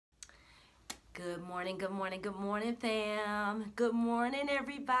Good morning, good morning, good morning, fam. Good morning,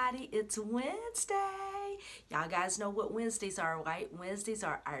 everybody. It's Wednesday. Y'all guys know what Wednesdays are, right? Wednesdays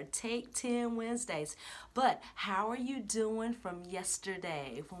are our Take 10 Wednesdays. But how are you doing from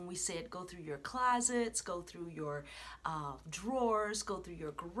yesterday when we said go through your closets, go through your drawers, go through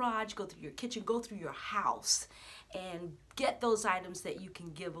your garage, go through your kitchen, go through your house and get those items that you can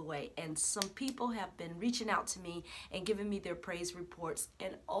give away. And some people have been reaching out to me and giving me their praise reports,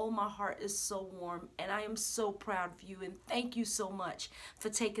 and oh, my heart is so warm and I am so proud of you, and thank you so much for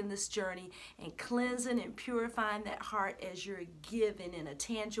taking this journey and cleansing and purifying that heart as you're giving in a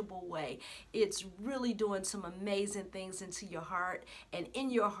tangible way. It's really doing some amazing things into your heart and in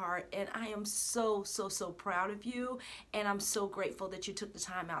your heart, and I am so proud of you, and I'm so grateful that you took the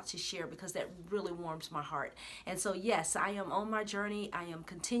time out to share, because that really warms my heart. And so yes, I am on my journey. I am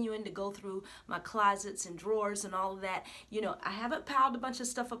continuing to go through my closets and drawers and all of that. You know, I haven't piled a bunch of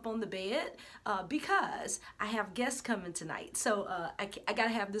stuff up on the bed because I have guests coming tonight. So I gotta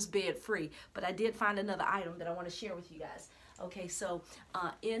have this bed free, but I did find another item that I want to share with you guys. Okay, so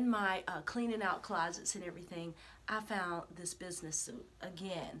in my cleaning out closets and everything, I found this business suit.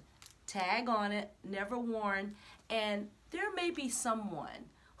 Again, tag on it, never worn, and there may be someone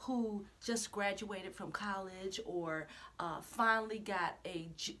who just graduated from college or finally got a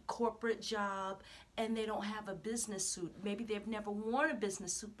corporate job and they don't have a business suit. Maybe they've never worn a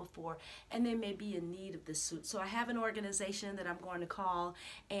business suit before and they may be in need of this suit. So I have an organization that I'm going to call,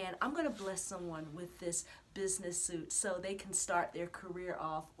 and I'm going to bless someone with this business suit so they can start their career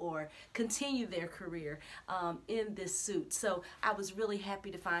off or continue their career in this suit. So I was really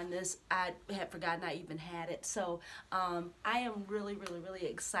happy to find this. I had forgotten I even had it. So I am really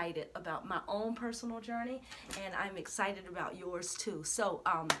excited about my own personal journey, and I'm excited about yours too. So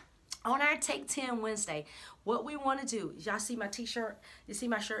on our Take 10 Wednesday, what we want to do, y'all see my t-shirt? You see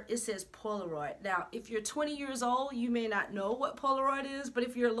my shirt? It says Polaroid. Now, if you're 20 years old, you may not know what Polaroid is, but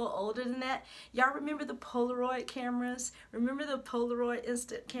if you're a little older than that, y'all remember the Polaroid cameras? Remember the Polaroid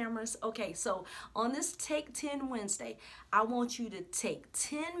instant cameras? Okay, so on this Take 10 Wednesday, I want you to take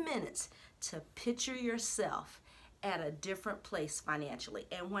 10 minutes to picture yourself at a different place financially.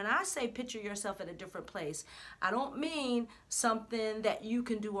 And when I say picture yourself at a different place, I don't mean something that you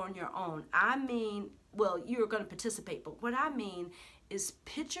can do on your own. I mean, well, you're going to participate, but what I mean is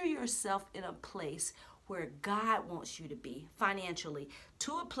picture yourself in a place where God wants you to be financially,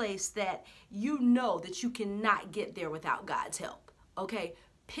 to a place that you know that you cannot get there without God's help. Okay?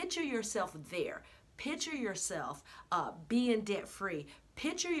 Picture yourself there. Picture yourself being debt-free.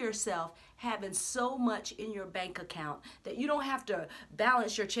 Picture yourself having so much in your bank account that you don't have to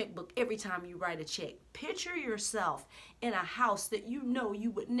balance your checkbook every time you write a check. Picture yourself in a house that you know you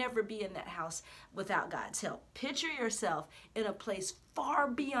would never be in that house without God's help. Picture yourself in a place far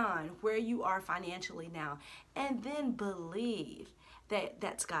beyond where you are financially now, and then believe that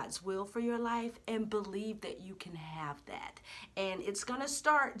that's God's will for your life, and believe that you can have that. And it's going to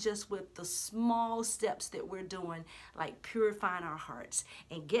start just with the small steps that we're doing, like purifying our hearts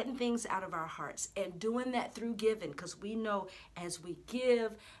and getting things out of our hearts, and doing that through giving, because we know as we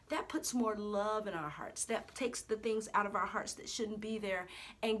give, that puts more love in our hearts. That takes the things out of our hearts that shouldn't be there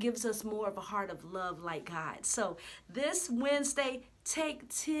and gives us more of a heart of love like God. So this Wednesday, take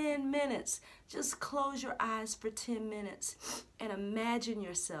 10 minutes. Just close your eyes for 10 minutes and imagine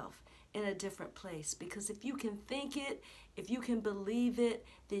yourself in a different place. Because if you can think it, if you can believe it,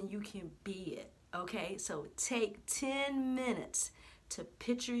 then you can be it. Okay? So take 10 minutes to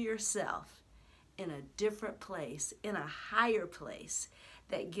picture yourself in a different place, in a higher place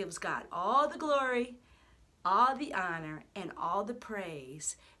that gives God all the glory, all the honor, and all the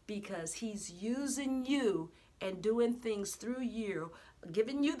praise, because He's using you and doing things through you,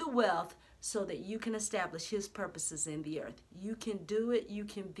 giving you the wealth so that you can establish His purposes in the earth. You can do it. You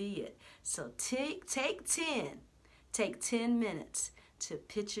can be it. So take 10 minutes to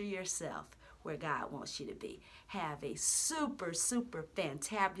picture yourself where God wants you to be. Have a super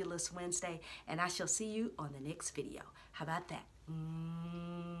fantabulous Wednesday, and I shall see you on the next video. How about that?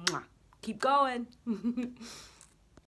 Mwah. Keep going.